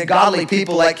then the godly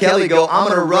people like Kelly go, I'm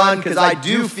going to run because I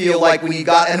do feel like we need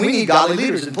godly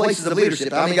leaders in places of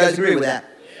leadership. How many of you guys agree with that?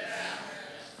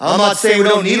 I'm not saying we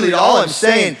don't need leaders. All I'm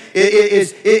saying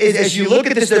is as you look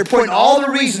at this, they're pointing all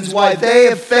the reasons why they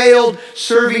have failed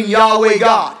serving Yahweh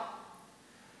God.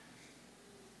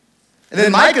 And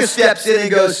then Micah steps in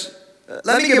and goes,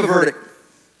 let me give a verdict.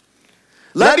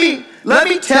 Let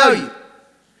me tell you.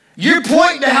 You're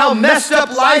pointing to how messed up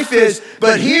life is,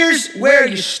 but here's where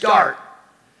you start.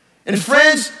 And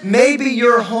friends, maybe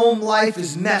your home life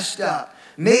is messed up.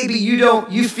 maybe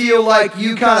you feel like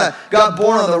you kind of got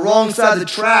born on the wrong side of the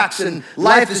tracks and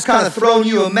life has kind of thrown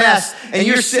you a mess and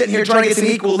you're sitting here trying to get some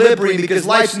equilibrium because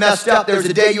life's messed up. There was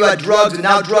a day you had drugs and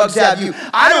now drugs have you.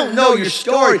 I don't know your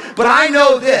story, but I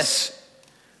know this.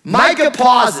 Micah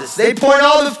pauses. They point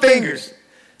all the fingers.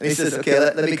 And he says, okay,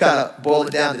 let me kind of boil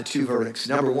it down to 2 verdicts.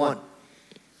 Number 1,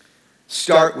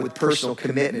 start with personal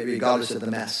commitment regardless of the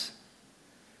mess.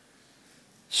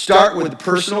 Start with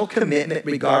personal commitment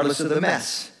regardless of the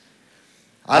mess.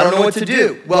 I don't know what to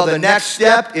do. Well, the next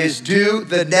step is do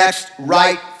the next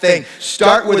right thing.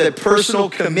 Start with a personal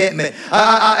commitment.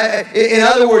 In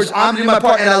other words, I'm doing my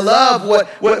part, and I love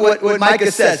what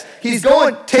Micah says. He's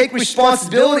going, take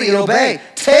responsibility and obey.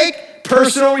 Take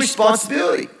personal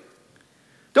responsibility.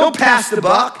 Don't pass the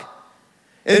buck.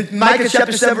 In Micah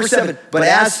chapter 7, verse 7, but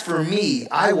as for me,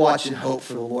 I watch and hope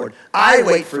for the Lord. I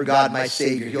wait for God, my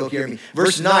Savior. He'll hear me.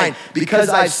 Verse 9, because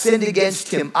I've sinned against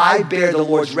him, I bear the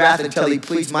Lord's wrath until he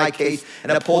pleads my case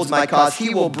and upholds my cause.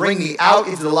 He will bring me out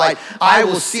into the light. I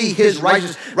will see his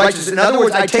righteousness. In other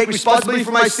words, I take responsibility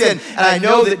for my sin, and I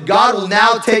know that God will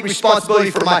now take responsibility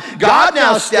for mine. God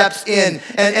now steps in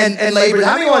and labors.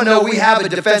 How many want to know we have a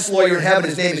defense lawyer in heaven?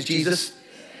 His name is Jesus.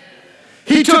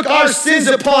 He took our sins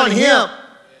upon him.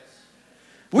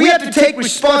 We have to take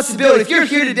responsibility. If you're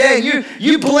here today and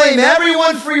you blame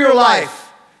everyone for your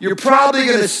life, you're probably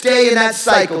going to stay in that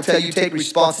cycle until you take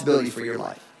responsibility for your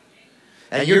life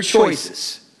and your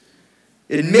choices.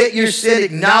 Admit your sin,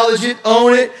 acknowledge it,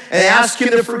 own it, and ask him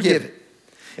to forgive it.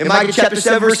 In Micah chapter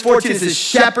 7, verse 14, it says,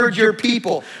 shepherd your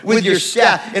people with your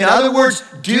staff. In other words,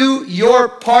 do your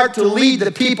part to lead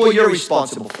the people you're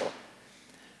responsible for.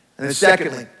 And then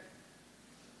secondly,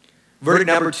 verdict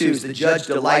number 2 is the judge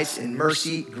delights in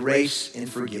mercy, grace, and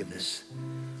forgiveness.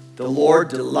 The Lord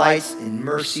delights in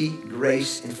mercy,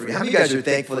 grace, and forgiveness. How many of you guys are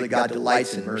thankful that God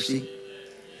delights in mercy?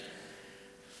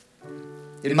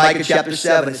 In Micah chapter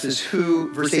 7, it says,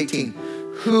 verse 18,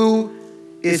 who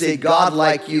is a God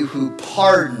like you who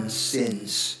pardons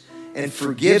sins and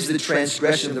forgives the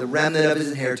transgression of the remnant of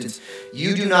his inheritance?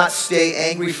 You do not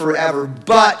stay angry forever,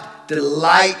 but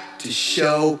delight to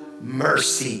show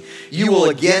mercy. You will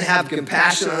again have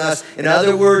compassion on us. In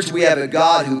other words, we have a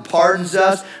God who pardons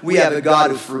us, we have a God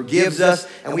who forgives us,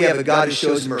 and we have a God who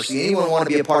shows mercy. Anyone want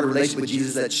to be a part of a relationship with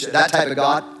Jesus, that type of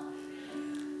God?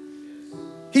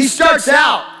 He starts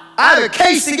out, I have a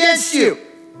case against you.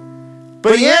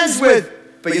 But he ends with,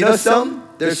 but you know something?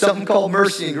 There's something called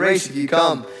mercy and grace if you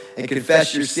come and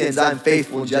confess your sins. I'm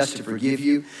faithful and just to forgive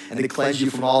you and to cleanse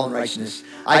you from all unrighteousness.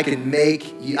 I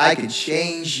can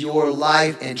change your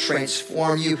life and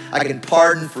transform you. I can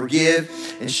pardon,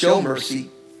 forgive, and show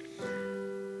mercy.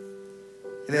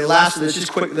 And then lastly, let's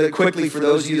just quickly for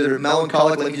those of you that are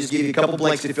melancholic, let me just give you a couple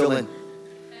blanks to fill in.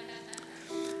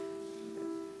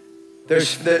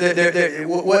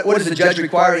 What does the judge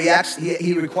require?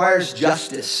 He requires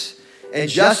justice. And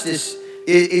justice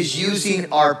is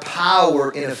using our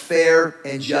power in a fair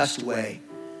and just way.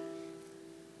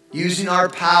 Using our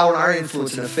power and our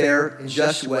influence in a fair and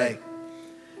just way.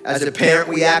 As a parent,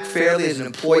 we act fairly. As an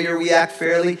employer, we act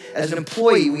fairly. As an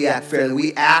employee, we act fairly.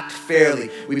 We act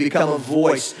fairly. We become a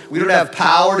voice. We don't have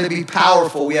power to be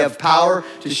powerful. We have power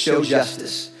to show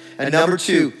justice. And number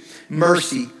 2,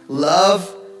 mercy.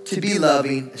 Love to be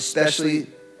loving, especially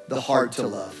the hard to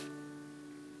love.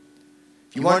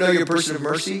 If you want to know you're a person of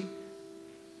mercy,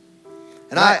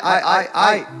 and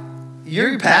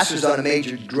your pastor's on a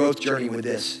major growth journey with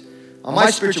this. On my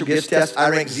spiritual gifts test, I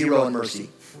rank 0 in mercy.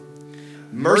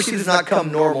 Mercy does not come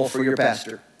normal for your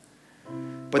pastor.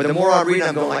 But the more I'm reading,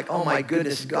 I'm going like, oh my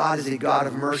goodness, God is a God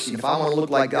of mercy. If I want to look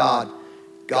like God,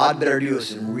 God better do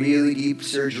some really deep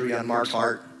surgery on Mark's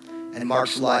heart and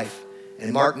Mark's life.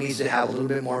 And Mark needs to have a little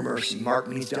bit more mercy. Mark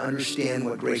needs to understand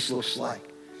what grace looks like.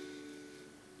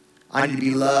 I need to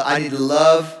be loved. I need to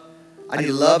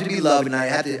love to be loved, and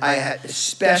I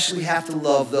especially have to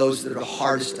love those that are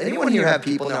hardest. Anyone here have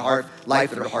people in their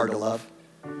life that are hard to love?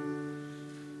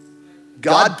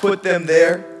 God put them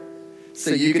there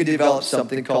so you can develop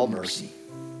something called mercy.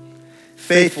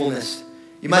 Faithfulness.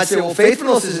 You might say, well,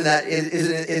 faithfulness isn't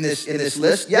in this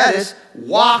list. Yeah, it is.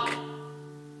 Walk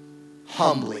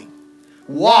humbly.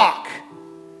 Walk.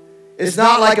 It's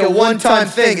not like a one-time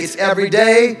thing. It's every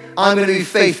day. I'm going to be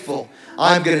faithful.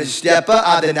 I'm going to step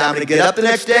up. Then I'm going to get up the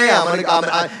next day. I'm going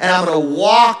to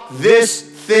walk this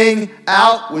thing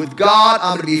out with God.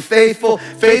 I'm going to be faithful.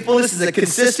 Faithfulness is a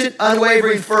consistent,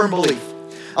 unwavering, firm belief.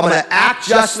 I'm going to act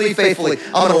justly, faithfully.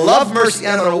 I'm going to love mercy,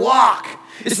 and I'm going to walk.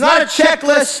 It's not a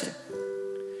checklist.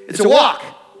 It's a walk.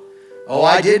 Oh,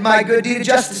 I did my good deed of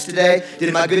justice today.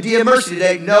 Did my good deed of mercy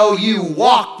today. No, you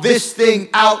walk this thing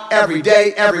out every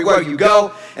day, everywhere you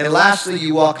go. And lastly,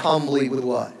 you walk humbly with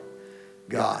what?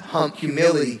 God.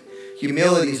 Humility.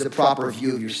 Humility is the proper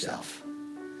view of yourself.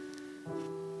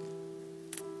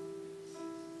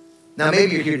 Now,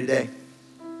 maybe you're here today,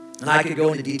 and I could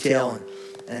go into detail,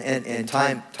 and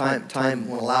time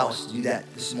won't allow us to do that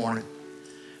this morning.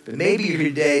 But maybe you're here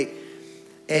today,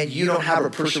 and you don't have a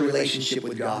personal relationship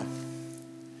with God.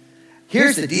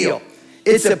 Here's the deal.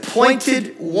 It's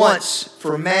appointed once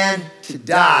for man to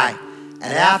die,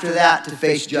 and after that to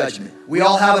face judgment. We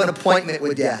all have an appointment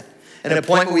with death. An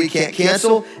appointment we can't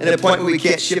cancel, an appointment we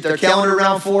can't shift our calendar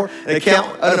around for, an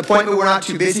appointment we're not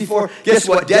too busy for. Guess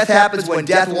what? Death happens when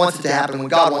death wants it to happen, when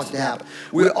God wants it to happen.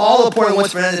 We're all appointed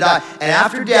once for man to die, and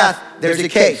after death, there's a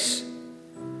case.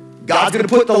 God's going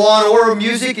to put the Law and Order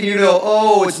music, and you go,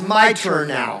 oh, it's my turn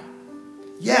now.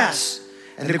 Yes.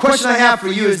 And the question I have for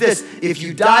you is this. If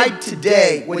you died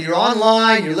today, whether you're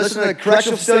online, you're listening to a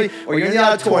correctional facility, or you're in the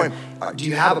auditorium, do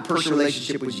you have a personal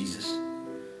relationship with Jesus?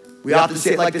 We often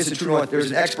say it like this in True North.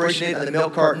 There's an expiration date on the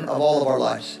milk carton of all of our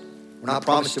lives. We're not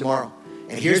promised tomorrow.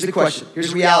 And here's the question. Here's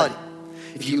the reality.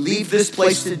 If you leave this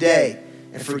place today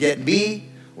and forget me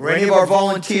or any of our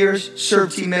volunteers,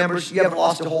 serve team members, you haven't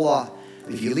lost a whole lot.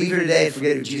 But if you leave here today and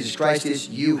forget who Jesus Christ is,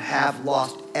 you have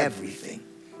lost everything.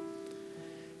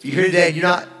 If you're here today and you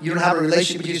don't have a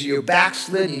relationship with Jesus, you're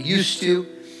backslid, you used to,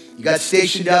 you got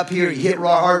stationed up here, you hit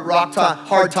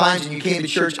hard times, and you came to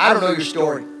church. I don't know your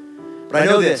story. But I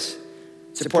know this.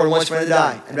 It's important once for man to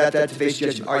die, and after that to face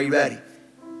judgment. Are you ready?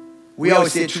 We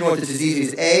always say at True North, it's as easy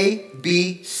as A,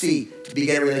 B, C to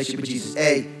begin a relationship with Jesus.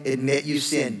 A, admit you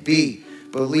sin. B,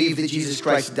 believe that Jesus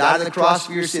Christ died on the cross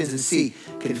for your sins. And C,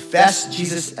 confess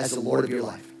Jesus as the Lord of your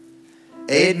life.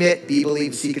 A, admit, B,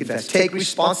 believe, and C, confess. Take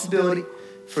responsibility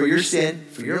for your sin,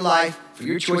 for your life, for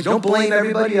your choice. Don't blame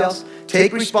everybody else.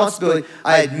 Take responsibility.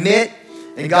 I admit,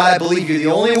 and God, I believe you're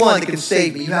the only one that can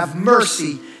save me. You have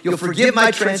mercy. You'll forgive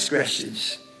my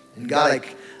transgressions. And God,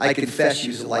 I confess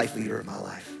you as the life leader of my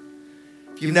life.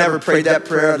 If you've never prayed that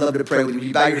prayer, I'd love to pray with you. Would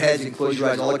you bow your heads and close your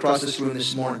eyes all across this room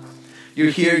this morning?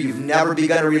 You're here, you've never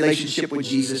begun a relationship with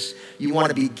Jesus. You want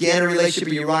to begin a relationship,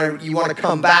 or you want to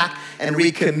come back and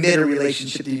recommit a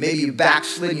relationship. Maybe you've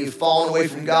backslidden, you've fallen away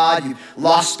from God, you've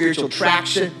lost spiritual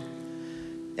traction,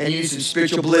 and you need some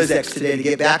spiritual Blizzaks today to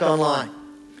get back online.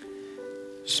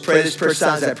 Just pray this prayer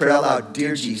sounds I pray out loud.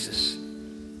 Dear Jesus,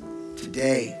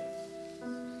 today,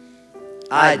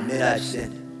 I admit I've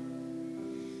sinned.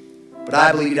 But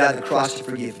I believe you died on the cross to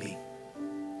forgive me.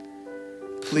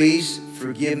 Please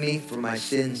forgive me for my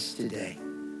sins today.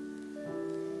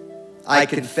 I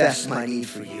confess my need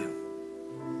for you.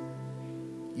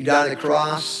 You died on the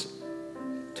cross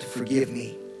to forgive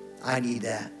me. I need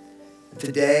that. And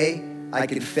today, I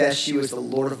confess you as the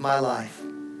Lord of my life.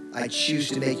 I choose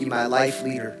to make you my life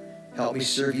leader. Help me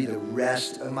serve you the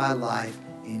rest of my life.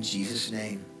 In Jesus'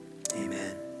 name,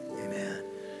 amen. Amen.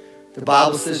 The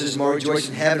Bible says there's more rejoice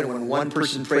in heaven when one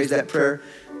person prays that prayer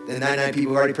than 99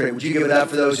 people who already prayed. Would you give it up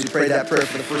for those who prayed that prayer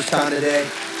for the first time today?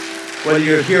 Whether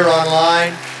you're here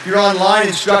online, if you're online,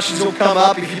 instructions will come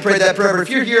up if you prayed that prayer. But if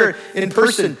you're here in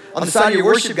person, on the side of your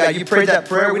worship guide, you prayed that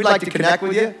prayer, we'd like to connect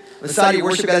with you. On the side of your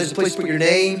worship guide, there's a place to put your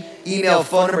name, email,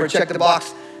 phone number, check the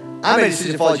box. I made a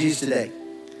decision to follow Jesus today.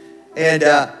 And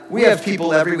we have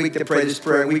people every week that pray this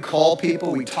prayer. We call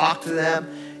people, we talk to them.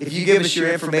 If you give us your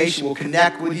information, we'll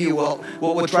connect with you.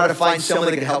 We'll try to find someone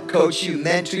that can help coach you,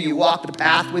 mentor you, walk the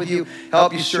path with you,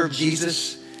 help you serve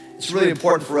Jesus. It's really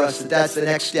important for us that that's the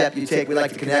next step you take. We'd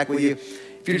like to connect with you.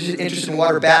 If you're just interested in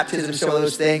water baptism, some of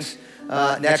those things,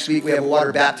 next week we have a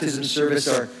water baptism service,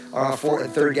 our fourth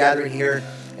and third gathering here.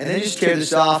 And then just carry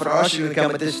this off, and our usher will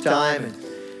come at this time. And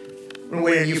we're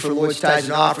waiting on you for Lord's tithes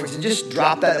and offerings. And just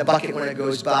drop that in a bucket when it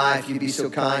goes by, if you'd be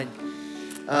so kind.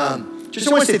 Just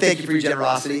want to say thank you for your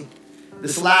generosity.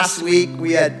 This last week,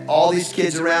 we had all these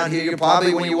kids around here. You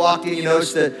probably, when you walked in, you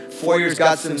noticed the foyer's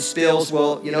got some spills.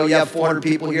 Well, you know, you have 400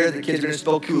 people here. The kids are going to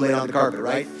spill Kool-Aid on the carpet,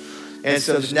 right? And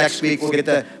so this next week, we'll get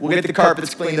the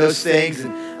carpets, clean those things.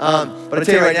 And, but I'll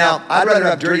tell you right now, I'd rather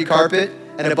have dirty carpet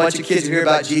and a bunch of kids who hear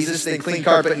about Jesus than clean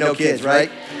carpet and no kids,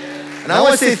 right? And I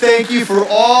want to say thank you for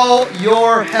all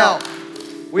your help.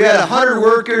 We had 100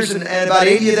 workers, and about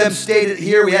 80 of them stayed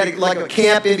here. We had like a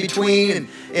camp in between,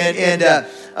 and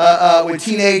with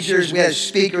teenagers. We had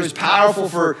speakers, powerful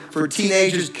for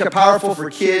teenagers, powerful for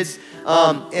kids.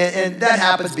 And that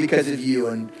happens because of you.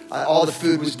 And all the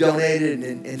food was donated,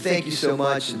 and thank you so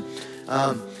much. And,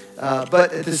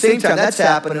 but at the same time that's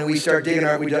happened, and we started digging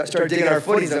our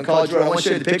footings on College Road. I want to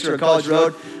show you the picture of College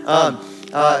Road.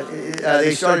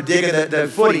 they started digging the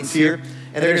footings here,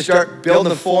 and they're going to start building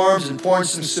the forms and pouring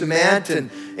some cement.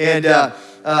 And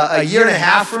a year and a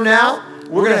half from now,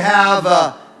 we're going to have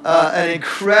an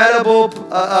incredible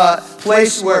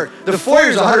place where the foyer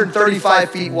is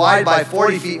 135 feet wide by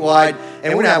 40 feet wide,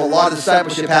 and we're going to have a lot of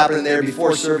discipleship happening there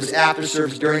before service, after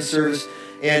service, during service.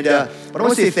 And but I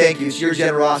want to say thank you. It's your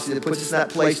generosity that puts us in that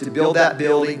place to build that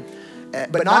building,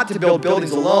 but not to build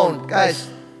buildings alone, guys,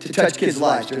 to touch kids'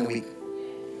 lives during the week.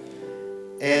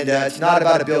 And it's not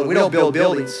about a building. We don't build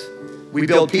buildings. We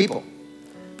build people.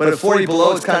 But at 40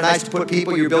 below, it's kind of nice to put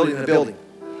people you're building in a building.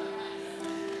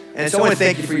 And so I want to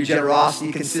thank you for your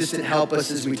generosity, consistent help us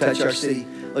as we touch our city.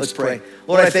 Let's pray.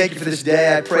 Lord, I thank you for this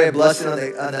day. I pray a blessing on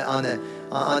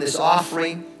this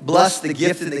offering. Bless the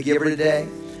gift and the giver today.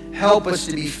 Help us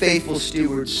to be faithful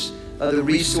stewards of the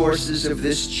resources of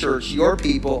this church, your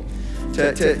people,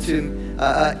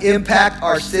 to impact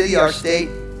our city, our state,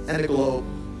 and the globe.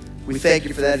 We thank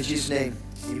you for that in Jesus' name.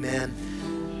 Amen.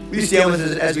 Will you stand with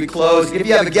us as we close? If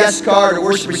you have a guest card or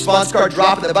worship response card,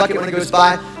 drop it in the bucket when it goes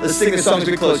by. Let's sing the song as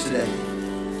we close today.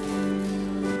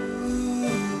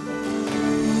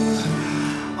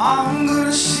 I'm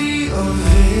gonna see a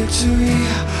victory.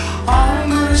 I'm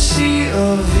gonna see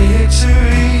a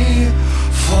victory.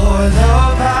 For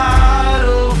the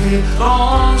battle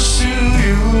belongs to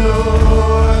you,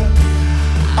 Lord.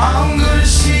 I'm gonna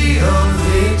see a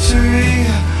victory.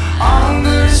 I'm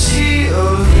gonna see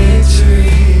a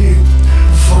victory.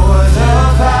 For the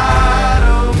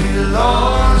battle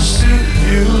belongs to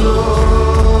you,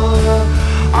 Lord.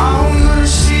 I'm gonna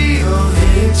see a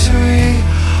victory.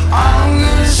 I'm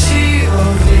gonna see a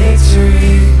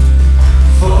victory.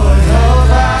 For the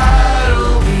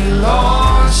battle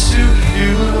belongs to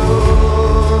you,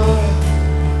 Lord.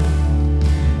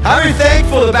 How are you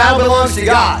thankful the battle belongs to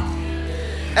God?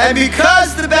 And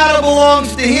because the battle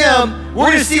belongs to Him, we're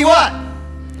going to see what?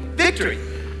 Victory.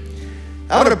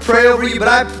 I'm going to pray over you,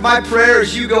 but my prayer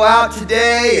is you go out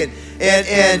today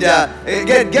and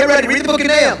get ready. Read the book of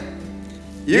Nahum.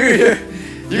 You're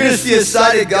going to see a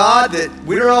side of God that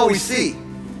we don't always see.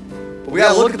 But we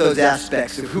got to look at those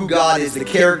aspects of who God is, the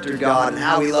character of God, and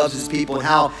how He loves His people, and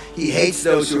how He hates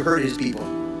those who hurt His people.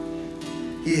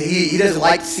 He doesn't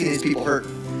like to see His people hurt.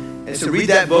 And so read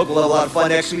that book. We'll have a lot of fun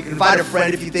next week. Invite a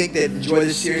friend if you think they'd enjoy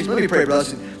this series. Let me pray a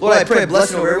blessing. Lord, I pray a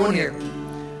blessing over everyone here.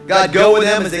 God, go with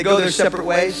them as they go their separate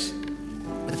ways.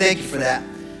 And thank you for that.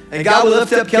 And God, we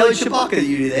lift up Kelly Chewbacca to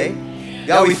you today.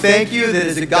 God, we thank you that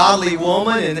as a godly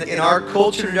woman in our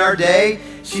culture and in our day,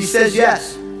 she says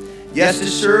yes. Yes to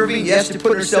serving, yes to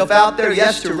putting herself out there,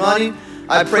 yes to running.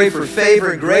 I pray for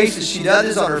favor and grace as she does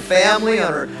this on her family,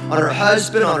 on her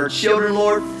husband, on her children,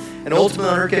 Lord, and ultimately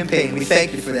on her campaign. We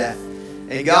thank you for that.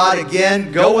 And God,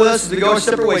 again, go with us as we go our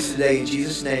separate ways today. In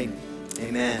Jesus' name,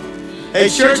 amen. Hey,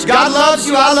 church, God loves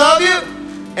you. I love you.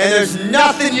 And there's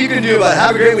nothing you can do about it.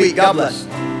 Have a great week. God bless.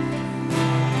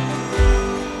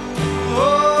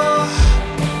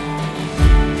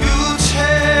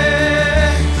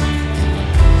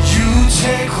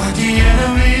 Take what the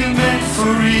enemy meant for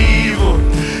evil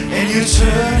and you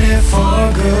turn it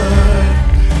for good.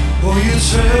 Oh, you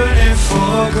turn it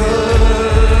for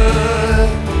good.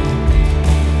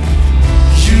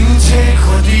 You take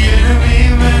what the enemy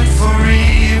meant for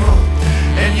evil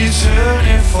and you turn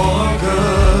it for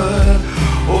good.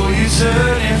 Oh, you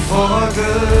turn it for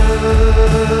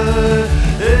good.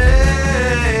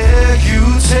 Yeah, you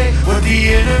take what the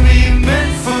enemy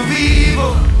meant for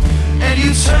evil and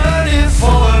you turn it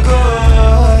for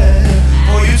good.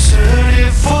 Oh, you turn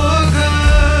it for good.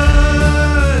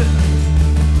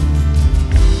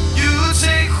 You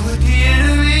take what the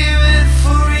enemy meant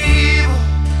for evil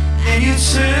and you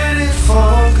turn it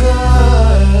for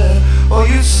good. Oh,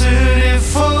 you turn it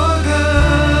for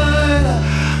good.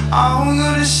 I'm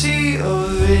gonna see a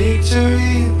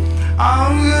victory.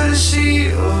 I'm gonna see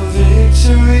a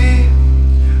victory.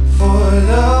 For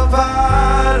the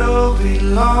battle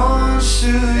belongs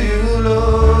to you,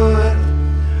 Lord.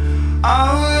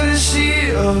 I'm gonna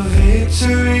see a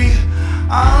victory.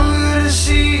 I'm gonna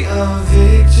see a victory.